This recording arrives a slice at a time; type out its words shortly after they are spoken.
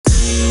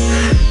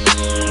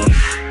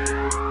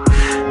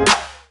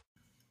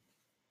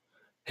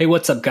Hey,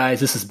 what's up,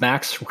 guys? This is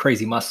Max from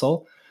Crazy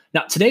Muscle.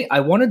 Now, today I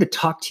wanted to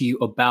talk to you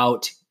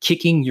about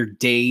kicking your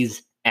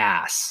day's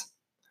ass.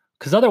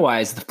 Because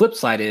otherwise, the flip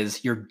side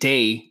is your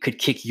day could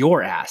kick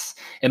your ass.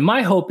 And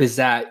my hope is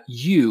that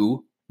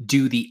you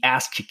do the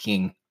ass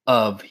kicking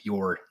of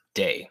your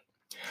day.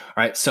 All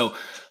right. So,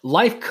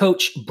 life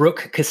coach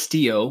Brooke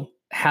Castillo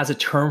has a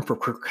term for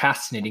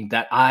procrastinating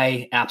that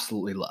I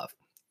absolutely love.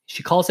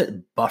 She calls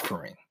it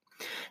buffering.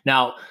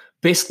 Now,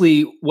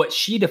 basically, what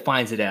she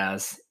defines it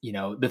as,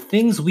 the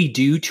things we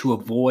do to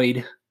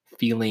avoid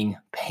feeling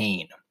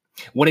pain.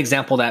 One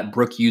example that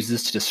Brooke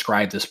uses to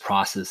describe this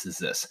process is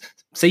this.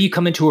 Say you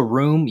come into a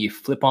room, you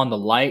flip on the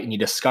light, and you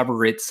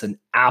discover it's an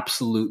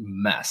absolute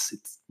mess.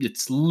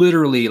 It's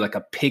literally like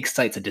a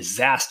pigsty. It's a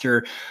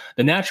disaster.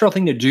 The natural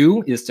thing to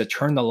do is to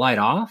turn the light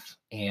off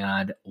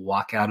and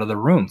walk out of the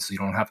room so you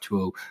don't have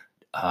to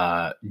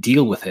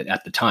deal with it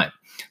at the time.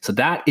 So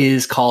that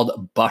is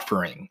called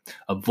buffering,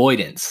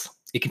 avoidance.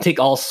 It can take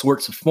all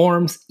sorts of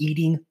forms: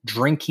 eating,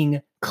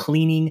 drinking,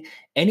 cleaning,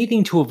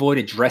 anything to avoid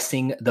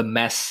addressing the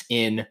mess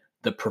in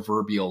the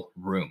proverbial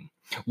room.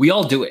 We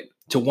all do it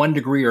to one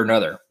degree or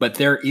another, but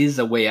there is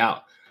a way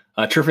out.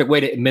 A terrific way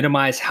to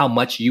minimize how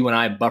much you and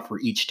I buffer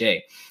each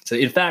day. So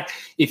in fact,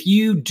 if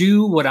you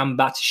do what I'm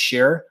about to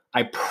share,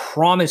 I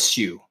promise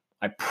you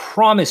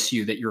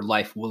that your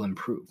life will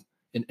improve.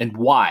 And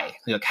why?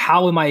 Like,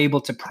 how am I able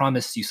to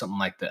promise you something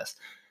like this?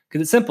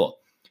 Because it's simple.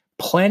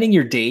 Planning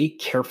your day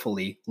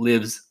carefully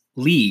leaves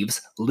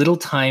little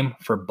time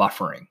for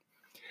buffering.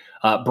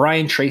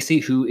 Brian Tracy,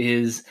 who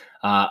is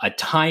a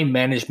time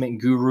management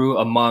guru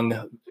among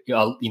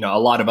a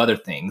lot of other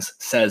things,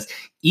 says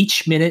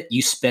each minute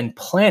you spend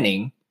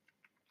planning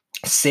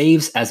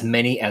saves as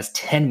many as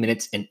 10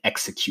 minutes in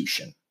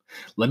execution.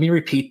 Let me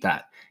repeat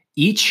that.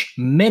 Each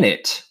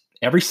minute,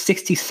 every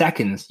 60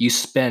 seconds you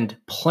spend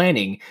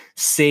planning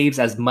saves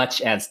as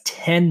much as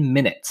 10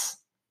 minutes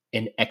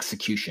in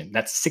execution.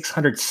 That's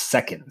 600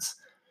 seconds.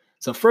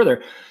 So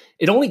further,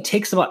 it only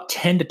takes about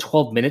 10 to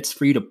 12 minutes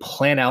for you to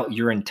plan out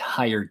your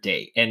entire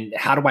day. And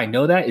how do I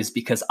know that? Is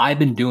because I've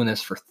been doing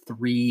this for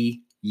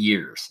 3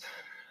 years.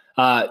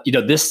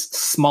 This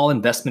small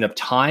investment of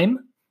time,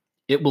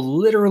 it will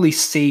literally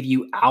save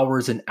you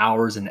hours and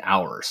hours and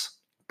hours.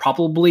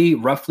 Probably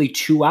roughly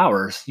 2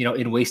 hours,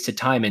 in wasted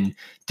time and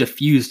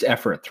diffused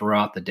effort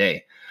throughout the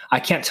day. I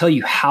can't tell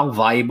you how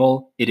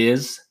valuable it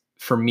is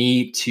for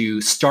me to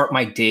start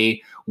my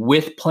day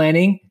with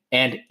planning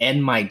and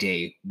end my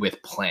day with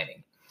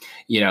planning.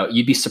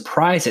 You'd be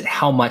surprised at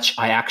how much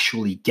I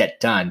actually get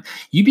done.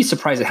 You'd be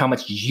surprised at how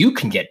much you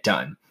can get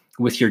done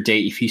with your day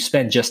if you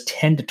spend just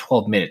 10 to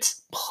 12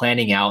 minutes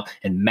planning out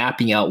and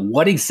mapping out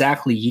what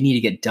exactly you need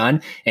to get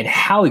done and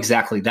how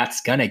exactly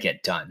that's going to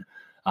get done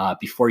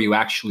before you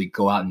actually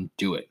go out and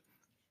do it.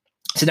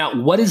 So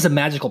now, what is the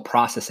magical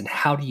process and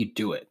how do you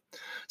do it?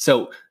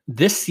 So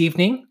this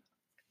evening,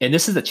 and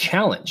this is a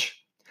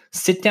challenge,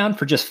 sit down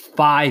for just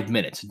 5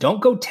 minutes.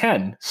 Don't go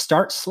 10.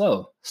 Start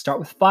slow. Start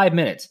with 5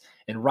 minutes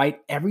and write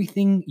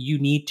everything you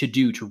need to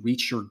do to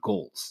reach your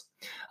goals.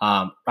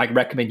 I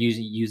recommend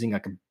using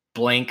like a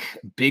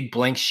big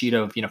blank sheet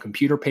of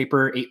computer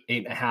paper,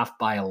 8.5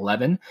 by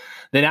 11.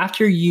 Then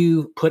after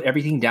you put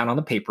everything down on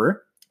the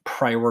paper,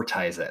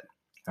 prioritize it.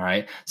 All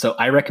right. So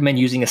I recommend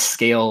using a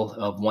scale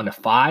of 1 to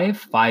 5,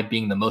 5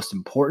 being the most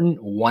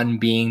important, 1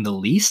 being the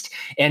least.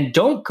 And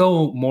don't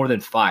go more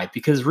than 5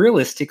 because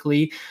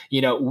realistically,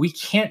 we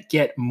can't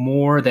get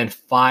more than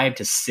 5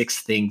 to 6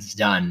 things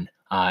done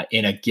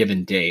in a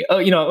given day. Oh,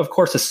 of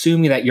course,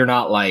 assuming that you're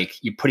not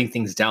you're putting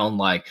things down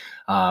like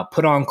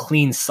put on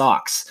clean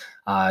socks,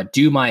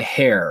 do my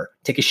hair,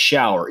 take a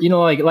shower,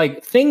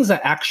 like things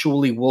that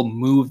actually will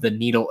move the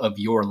needle of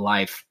your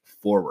life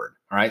forward.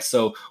 All right.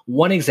 So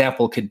one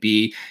example could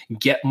be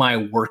get my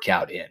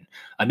workout in.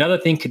 Another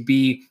thing could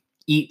be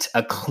eat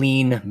a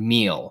clean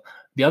meal.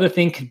 The other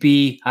thing could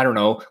be, I don't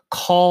know,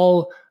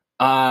 call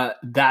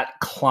that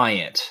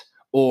client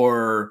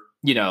or,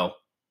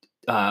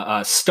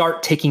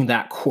 start taking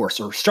that course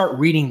or start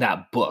reading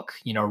that book,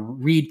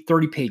 read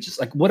 30 pages,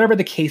 like whatever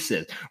the case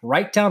is.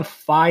 Write down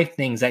 5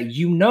 things that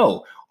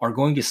are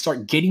going to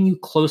start getting you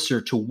closer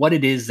to what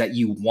it is that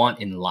you want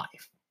in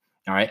life.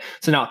 All right.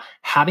 So now,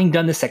 having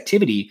done this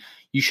activity,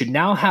 you should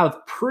now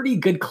have pretty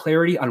good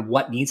clarity on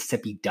what needs to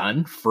be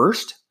done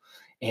first.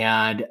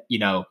 And,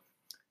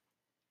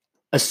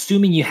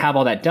 assuming you have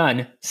all that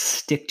done,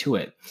 stick to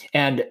it.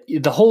 And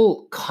the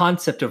whole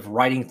concept of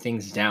writing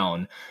things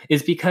down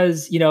is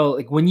because,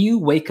 when you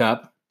wake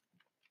up,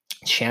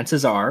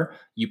 chances are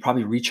you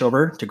probably reach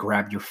over to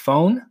grab your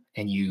phone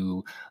and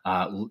you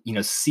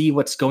see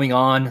what's going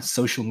on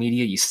social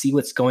media, you see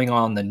what's going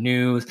on in the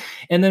news.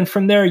 And then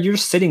from there, you're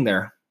sitting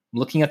there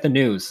looking at the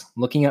news,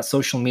 looking at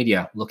social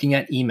media, looking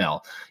at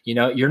email.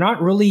 You're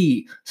not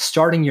really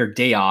starting your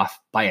day off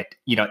by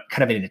kind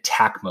of in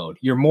attack mode.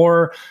 You're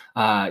more,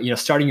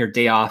 starting your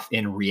day off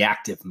in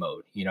reactive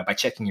mode, by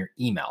checking your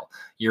email.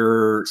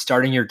 You're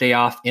starting your day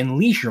off in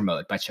leisure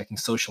mode by checking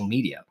social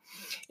media.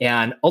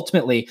 And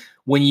ultimately,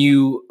 when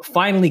you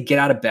finally get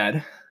out of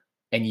bed,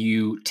 and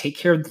you take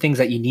care of the things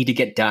that you need to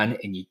get done,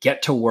 and you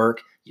get to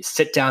work, you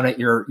sit down at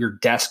your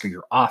desk or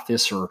your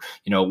office, or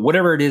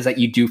whatever it is that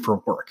you do for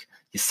work.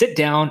 You sit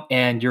down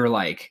and you're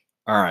like,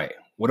 all right,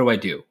 what do I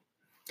do?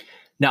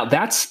 Now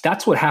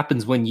that's what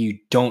happens when you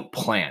don't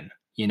plan.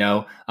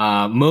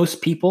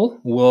 Most people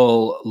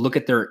will look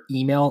at their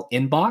email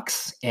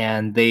inbox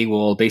and they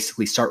will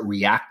basically start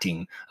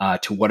reacting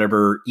to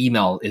whatever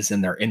email is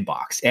in their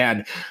inbox.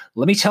 And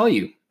let me tell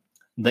you,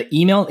 the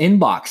email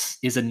inbox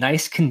is a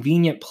nice,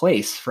 convenient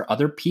place for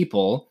other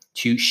people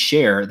to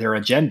share their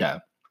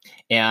agenda.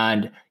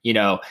 And,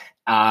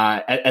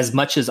 as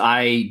much as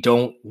I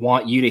don't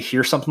want you to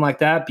hear something like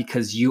that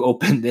because you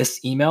opened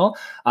this email,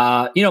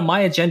 my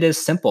agenda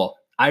is simple.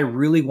 I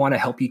really want to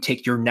help you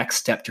take your next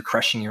step to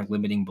crushing your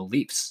limiting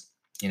beliefs,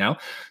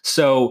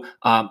 So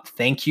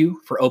thank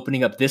you for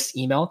opening up this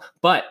email.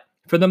 But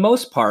for the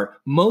most part,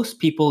 most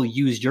people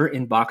use your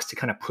inbox to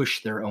kind of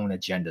push their own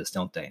agendas,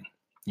 don't they?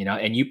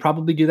 And you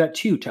probably do that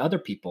too to other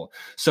people.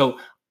 So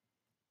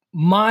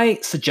my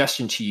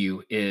suggestion to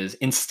you is,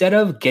 instead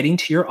of getting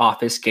to your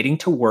office, getting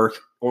to work,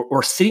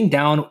 or sitting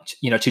down,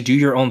 to do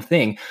your own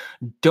thing,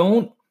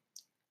 don't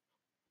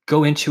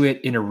go into it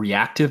in a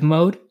reactive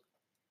mode.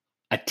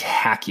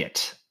 Attack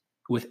it.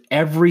 With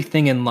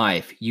everything in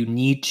life, you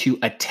need to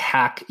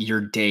attack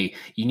your day.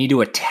 You need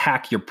to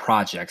attack your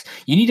projects.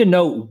 You need to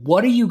know,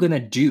 what are you going to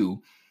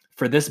do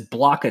for this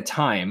block of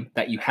time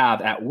that you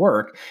have at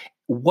work?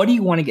 What do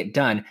you want to get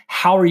done?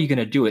 How are you going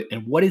to do it?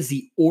 And what is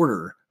the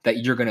order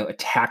that you're going to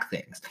attack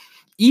things?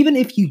 Even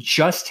if you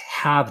just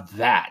have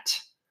that,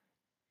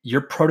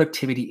 your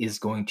productivity is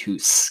going to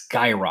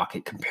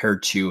skyrocket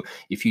compared to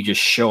if you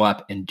just show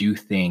up and do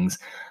things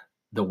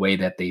the way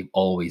that they've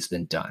always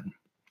been done.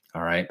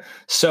 All right.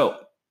 So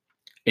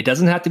it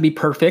doesn't have to be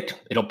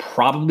perfect. It'll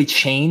probably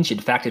change. In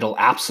fact, it'll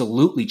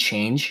absolutely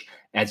change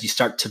as you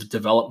start to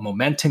develop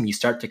momentum. You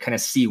start to kind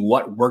of see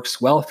what works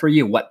well for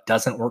you, what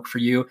doesn't work for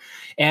you.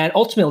 And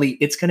ultimately,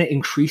 it's going to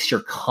increase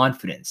your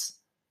confidence.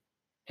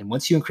 And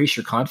once you increase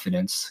your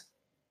confidence,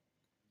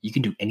 you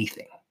can do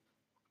anything.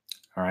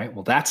 All right.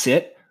 Well, that's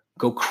it.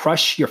 Go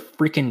crush your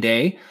freaking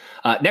day.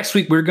 Next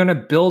week, we're going to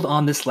build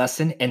on this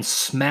lesson and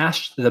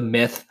smash the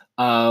myth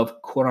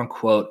of, quote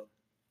unquote,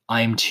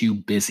 I'm too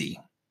busy.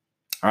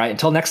 All right.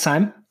 Until next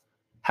time,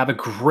 have a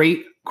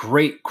great,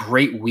 great,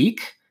 great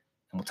week.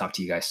 And we'll talk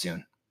to you guys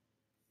soon.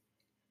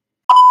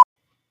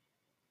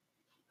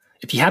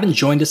 If you haven't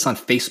joined us on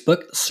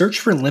Facebook, search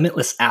for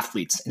Limitless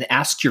Athletes and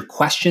ask your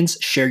questions,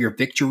 share your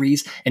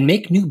victories, and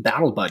make new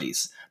battle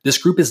buddies. This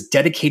group is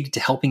dedicated to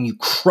helping you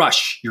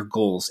crush your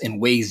goals in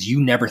ways you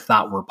never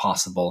thought were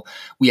possible.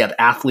 We have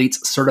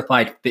athletes,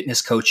 certified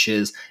fitness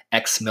coaches,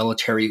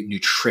 ex-military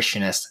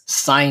nutritionists,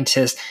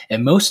 scientists,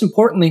 and most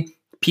importantly,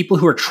 people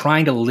who are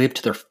trying to live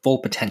to their full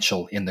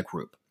potential in the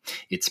group.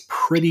 It's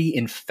pretty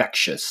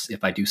infectious,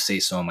 if I do say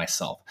so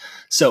myself.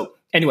 So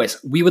anyways,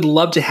 we would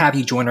love to have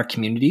you join our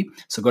community.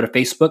 So go to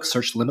Facebook,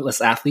 search Limitless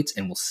Athletes,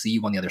 and we'll see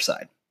you on the other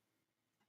side.